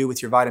to do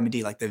with your vitamin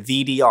D, like the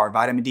VDR,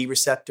 vitamin D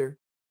receptor.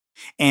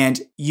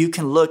 And you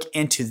can look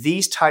into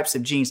these types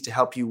of genes to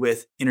help you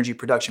with energy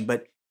production.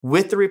 But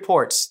with the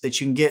reports that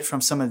you can get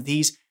from some of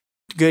these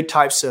good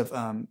types of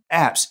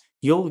apps,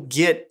 you'll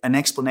get an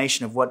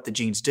explanation of what the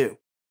genes do.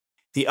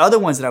 The other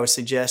ones that I would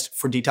suggest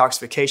for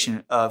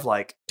detoxification of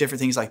like different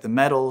things like the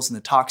metals and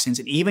the toxins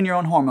and even your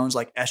own hormones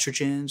like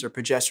estrogens or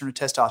progesterone or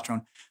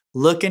testosterone,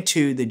 look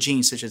into the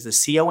genes such as the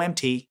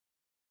COMT,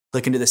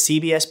 look into the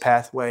CBS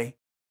pathway,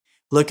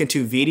 look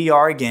into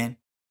VDR again,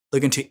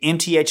 look into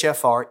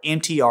MTHFR,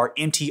 MTR,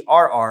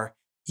 MTRR.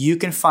 You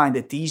can find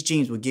that these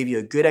genes will give you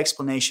a good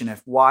explanation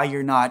of why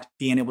you're not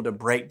being able to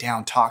break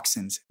down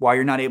toxins, why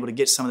you're not able to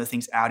get some of the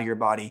things out of your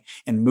body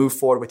and move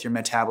forward with your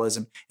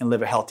metabolism and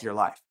live a healthier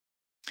life.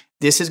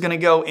 This is going to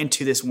go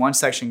into this one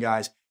section,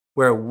 guys,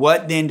 where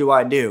what then do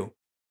I do?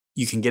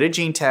 You can get a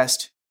gene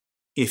test.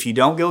 If you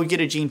don't go get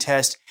a gene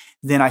test,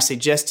 then I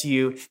suggest to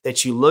you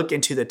that you look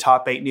into the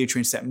top 8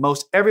 nutrients that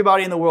most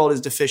everybody in the world is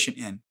deficient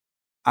in.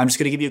 I'm just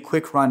going to give you a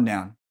quick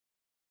rundown,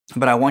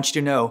 but I want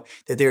you to know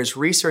that there's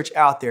research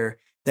out there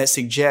that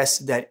suggests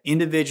that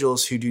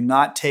individuals who do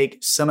not take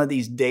some of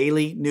these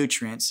daily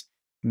nutrients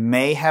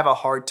may have a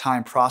hard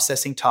time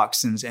processing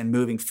toxins and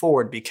moving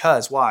forward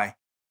because why?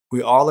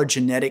 We all are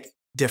genetic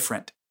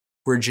different.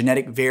 We're a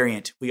genetic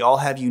variant. We all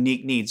have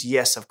unique needs.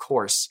 Yes, of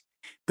course.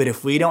 But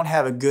if we don't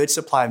have a good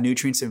supply of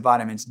nutrients and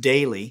vitamins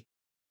daily,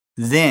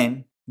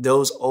 then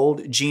those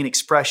old gene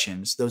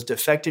expressions, those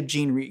defective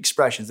gene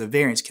expressions, the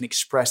variants can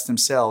express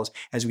themselves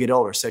as we get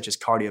older, such as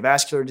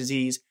cardiovascular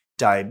disease,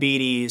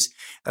 diabetes,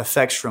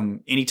 effects from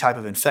any type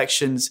of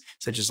infections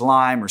such as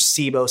Lyme or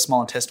SIBO,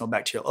 small intestinal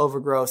bacterial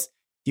overgrowth.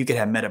 You could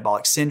have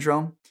metabolic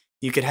syndrome.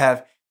 You could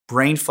have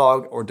brain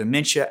fog or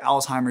dementia,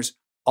 Alzheimer's.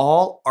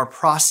 All are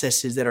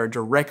processes that are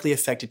directly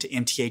affected to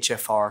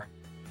MTHFR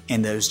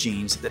and those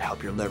genes that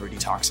help your liver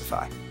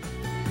detoxify.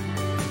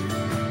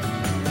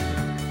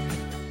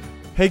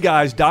 Hey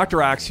guys,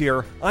 Dr. Axe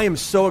here. I am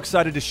so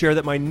excited to share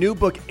that my new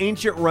book,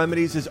 Ancient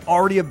Remedies, is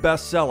already a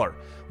bestseller.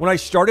 When I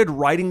started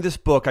writing this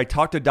book, I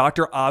talked to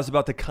Dr. Oz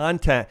about the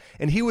content,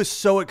 and he was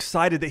so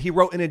excited that he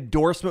wrote an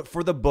endorsement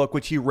for the book,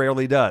 which he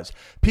rarely does.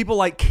 People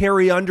like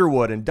Carrie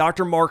Underwood and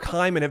Dr. Mark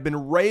Hyman have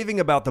been raving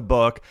about the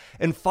book,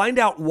 and find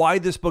out why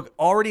this book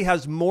already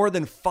has more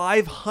than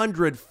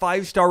 500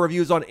 5-star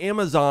reviews on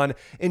Amazon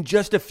in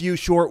just a few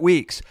short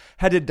weeks.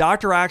 Head to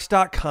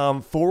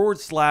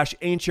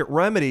drax.com/ancient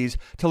remedies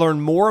to learn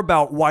more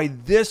about why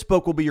this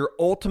book will be your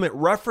ultimate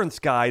reference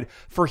guide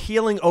for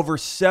healing over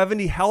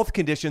 70 health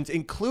conditions,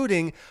 including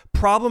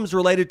problems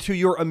related to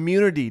your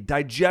immunity,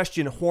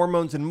 digestion,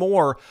 hormones, and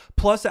more.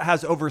 Plus, it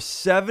has over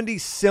 70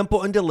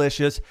 simple and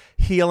delicious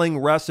healing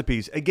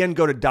recipes. Again,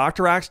 go to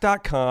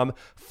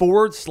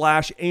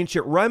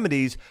drax.com/ancient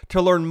remedies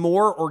to learn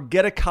more or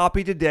get a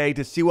copy today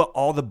to see what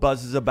all the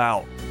buzz is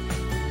about.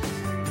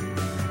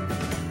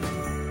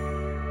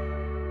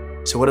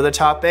 So what are the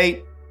top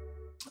 8?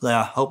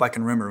 I hope I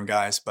can remember them,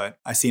 guys, but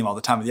I see them all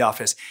the time in the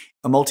office.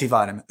 A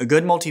multivitamin, a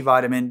good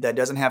multivitamin that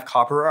doesn't have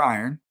copper or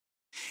iron.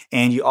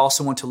 And you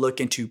also want to look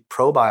into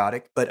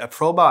probiotic, but a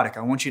probiotic,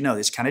 I want you to know,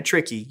 this is kind of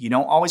tricky. You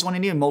don't always want to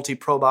need a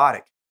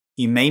multi-probiotic.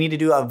 You may need to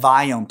do a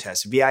Viome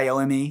test,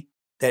 V-I-O-M-E,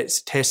 that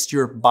tests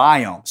your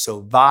biome.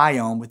 So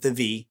Viome with the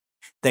V,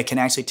 that can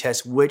actually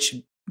test which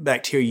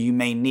bacteria you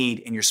may need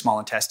in your small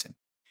intestine.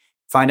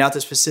 Find out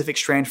the specific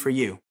strand for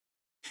you.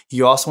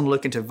 You also want to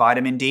look into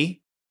vitamin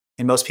D,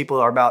 and most people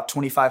are about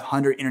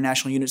 2,500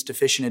 international units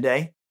deficient a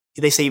day.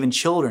 They say even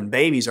children,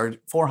 babies, are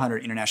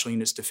 400 international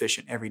units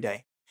deficient every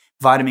day.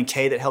 Vitamin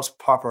K, that helps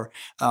proper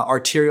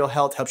arterial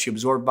health, helps you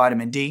absorb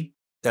vitamin D.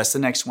 That's the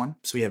next one.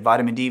 So we have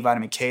vitamin D,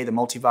 vitamin K, the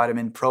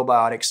multivitamin,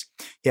 probiotics.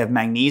 You have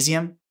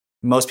magnesium.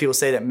 Most people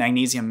say that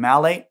magnesium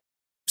malate.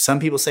 Some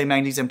people say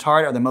magnesium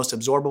tartrate are the most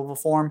absorbable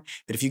form.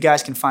 But if you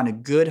guys can find a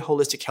good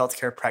holistic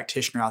healthcare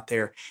practitioner out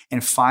there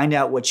and find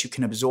out what you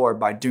can absorb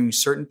by doing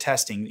certain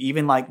testing,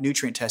 even like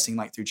nutrient testing,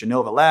 like through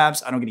Genova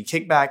Labs, I don't get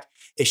any kickback.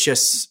 It's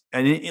just,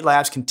 and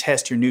labs can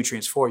test your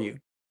nutrients for you.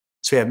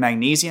 So we have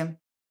magnesium.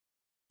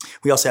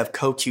 We also have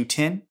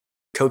CoQ10.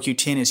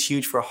 CoQ10 is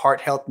huge for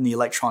heart health and the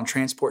electron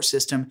transport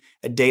system.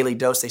 A daily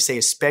dose, they say,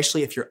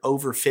 especially if you're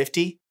over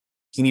 50,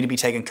 you need to be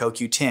taking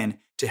CoQ10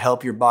 to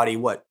help your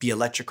body, be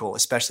electrical,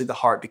 especially the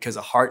heart, because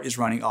the heart is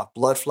running off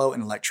blood flow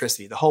and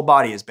electricity. The whole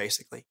body is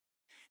basically.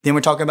 Then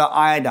we're talking about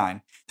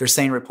iodine. They're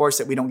saying reports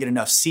that we don't get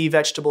enough sea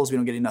vegetables, we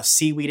don't get enough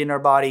seaweed in our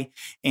body,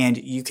 and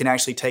you can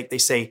actually they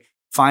say,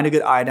 find a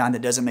good iodine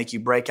that doesn't make you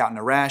break out in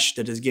a rash,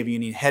 that doesn't give you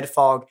any head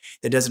fog,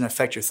 that doesn't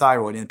affect your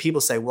thyroid. And people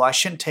say,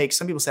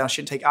 some people say I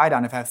shouldn't take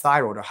iodine if I have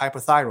thyroid or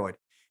hypothyroid.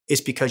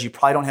 It's because you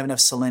probably don't have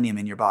enough selenium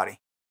in your body.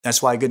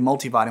 That's why a good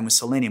multivitamin with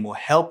selenium will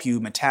help you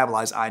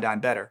metabolize iodine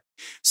better.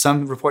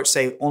 Some reports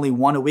say only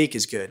one a week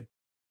is good.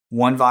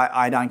 One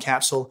iodine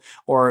capsule,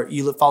 or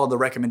you follow the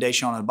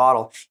recommendation on the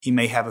bottle, you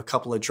may have a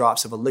couple of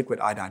drops of a liquid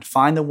iodine.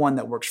 Find the one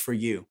that works for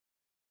you.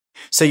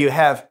 So you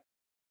have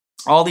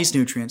all these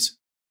nutrients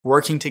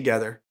working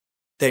together.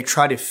 They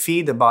try to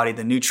feed the body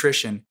the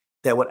nutrition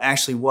that would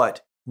actually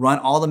run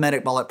all the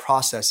metabolic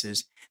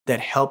processes that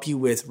help you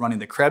with running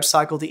the Krebs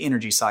cycle, the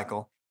energy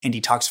cycle, and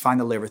detoxifying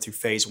the liver through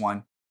phase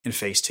 1 and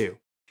phase 2.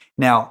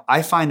 Now,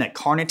 I find that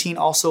carnitine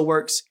also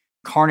works.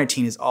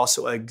 Carnitine is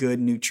also a good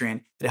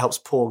nutrient that helps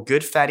pull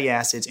good fatty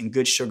acids and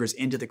good sugars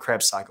into the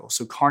Krebs cycle.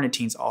 So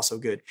carnitine is also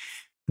good.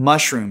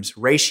 Mushrooms,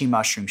 reishi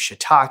mushrooms,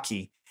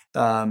 shiitake,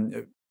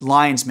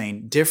 lion's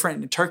mane,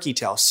 different turkey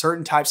tail,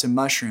 certain types of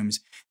mushrooms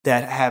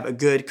that have a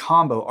good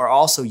combo are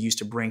also used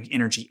to bring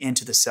energy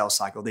into the cell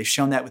cycle. They've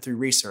shown that through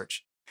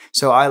research.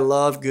 So I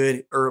love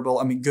good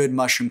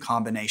mushroom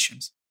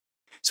combinations.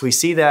 So we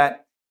see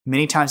that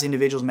many times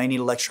individuals may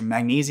need extra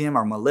magnesium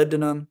or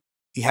molybdenum.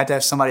 You have to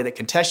have somebody that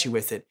can test you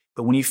with it.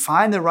 But when you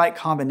find the right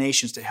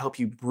combinations to help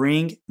you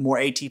bring more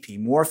ATP,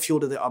 more fuel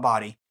to the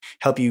body,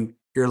 help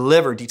your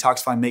liver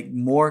detoxify, make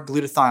more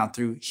glutathione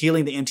through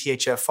healing the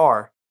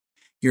MTHFR,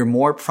 you're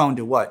more prone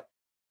to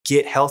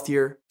get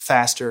healthier,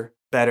 faster,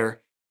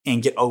 better,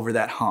 and get over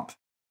that hump.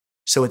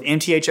 So with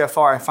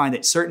MTHFR, I find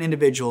that certain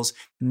individuals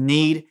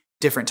need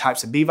different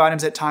types of B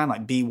vitamins at time,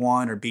 like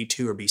B1 or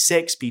B2 or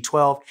B6,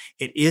 B12.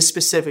 It is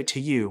specific to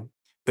you,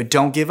 but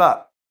don't give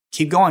up.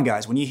 Keep going,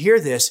 guys. When you hear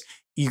this,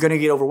 you're going to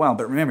get overwhelmed.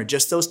 But remember,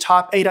 just those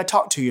top 8 I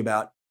talked to you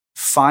about,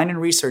 find and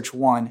research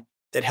one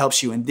that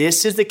helps you. And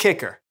this is the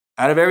kicker.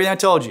 Out of everything I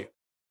told you,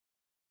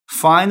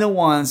 find the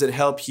ones that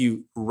help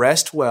you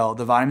rest well,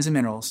 the vitamins and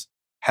minerals,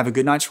 have a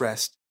good night's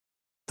rest,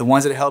 the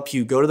ones that help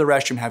you go to the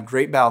restroom, have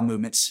great bowel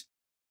movements,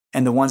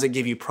 and the ones that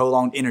give you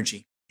prolonged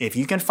energy. If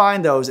you can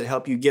find those that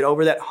help you get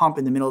over that hump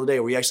in the middle of the day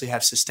where you actually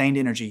have sustained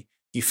energy,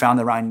 you found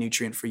the right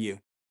nutrient for you.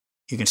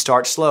 You can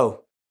start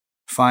slow,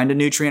 find a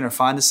nutrient or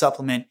find the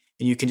supplement,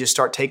 and you can just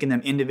start taking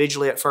them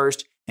individually at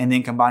first and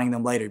then combining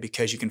them later,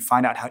 because you can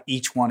find out how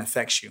each one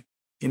affects you.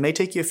 It may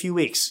take you a few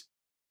weeks,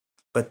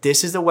 but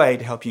this is the way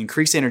to help you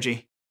increase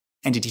energy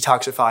and to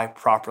detoxify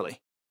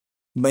properly.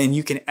 And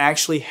you can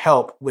actually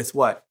help with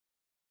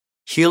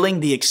healing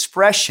the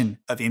expression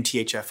of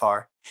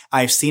MTHFR.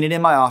 I've seen it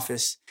in my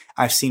office.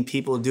 I've seen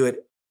people do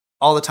it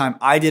all the time.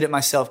 I did it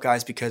myself,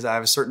 guys, because I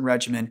have a certain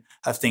regimen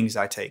of things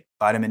I take.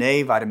 Vitamin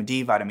A, vitamin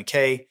D, vitamin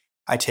K.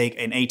 I take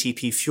an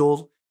ATP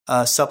fuel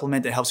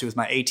supplement that helps me with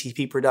my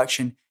ATP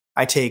production.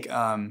 I take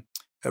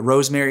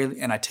rosemary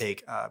and I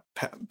take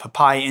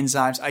papaya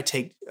enzymes. I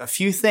take a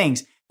few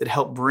things that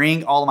help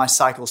bring all of my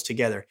cycles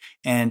together.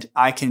 And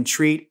I can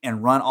treat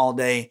and run all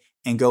day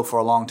and go for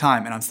a long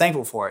time. And I'm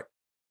thankful for it.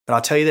 But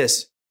I'll tell you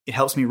this, it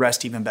helps me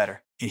rest even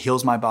better. It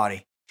heals my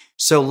body.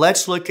 So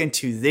let's look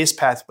into this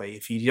pathway.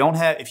 If you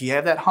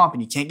have that hump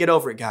and you can't get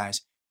over it,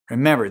 guys,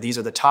 remember, these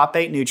are the top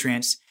 8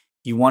 nutrients.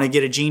 You want to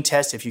get a gene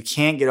test if you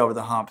can't get over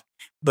the hump,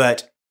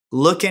 but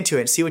look into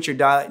it and see what your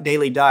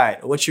daily diet,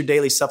 or what's your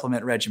daily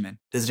supplement regimen.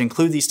 Does it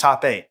include these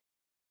top 8?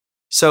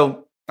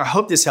 So I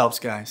hope this helps,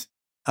 guys.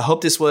 I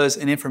hope this was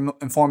an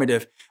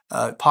informative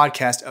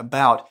podcast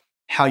about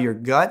how your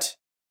gut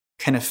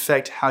can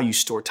affect how you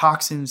store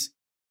toxins,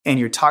 and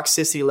your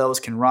toxicity levels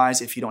can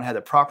rise if you don't have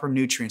the proper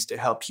nutrients to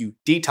help you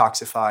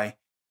detoxify,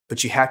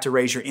 but you have to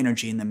raise your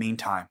energy in the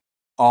meantime,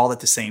 all at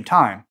the same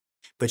time.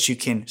 But you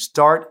can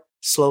start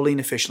slowly and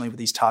efficiently with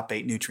these top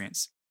 8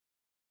 nutrients.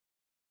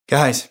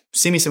 Guys,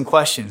 send me some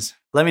questions.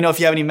 Let me know if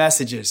you have any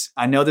messages.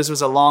 I know this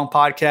was a long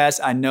podcast.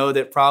 I know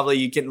that probably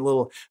you're getting a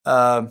little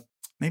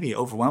maybe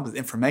overwhelmed with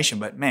information,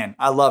 but man,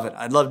 I love it.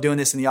 I love doing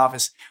this in the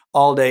office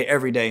all day,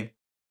 every day.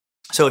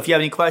 So if you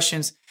have any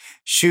questions,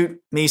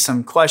 shoot me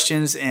some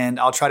questions and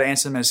I'll try to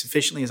answer them as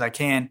efficiently as I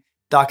can.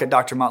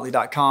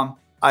 doc@drmotley.com.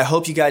 I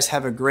hope you guys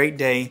have a great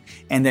day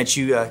and that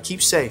you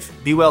keep safe.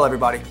 Be well,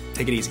 everybody.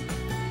 Take it easy.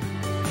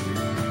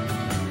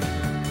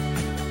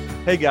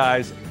 Hey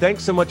guys,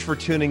 thanks so much for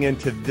tuning in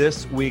to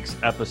this week's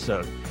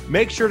episode.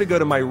 Make sure to go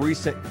to my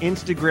recent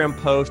Instagram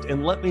post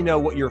and let me know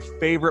what your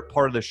favorite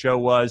part of the show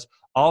was.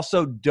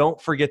 Also,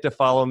 don't forget to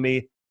follow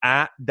me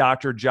at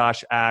Dr.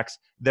 Josh Axe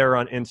there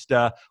on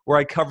Insta, where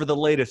I cover the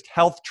latest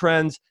health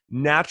trends,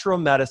 natural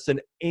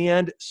medicine,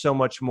 and so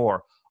much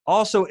more.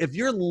 Also, if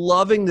you're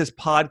loving this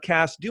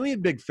podcast, do me a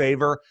big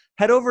favor,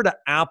 head over to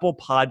Apple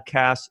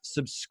Podcasts,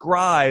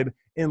 subscribe,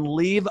 and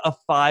leave a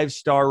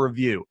 5-star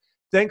review.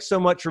 Thanks so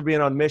much for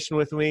being on mission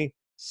with me.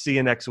 See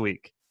you next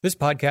week. This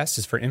podcast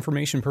is for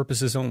information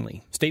purposes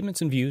only.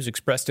 Statements and views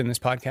expressed in this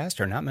podcast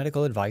are not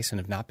medical advice and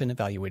have not been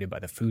evaluated by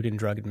the Food and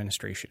Drug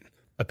Administration.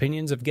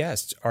 Opinions of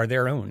guests are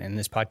their own, and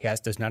this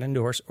podcast does not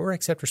endorse or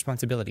accept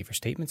responsibility for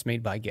statements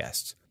made by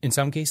guests. In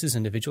some cases,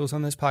 individuals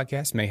on this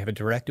podcast may have a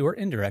direct or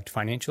indirect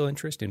financial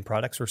interest in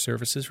products or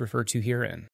services referred to herein.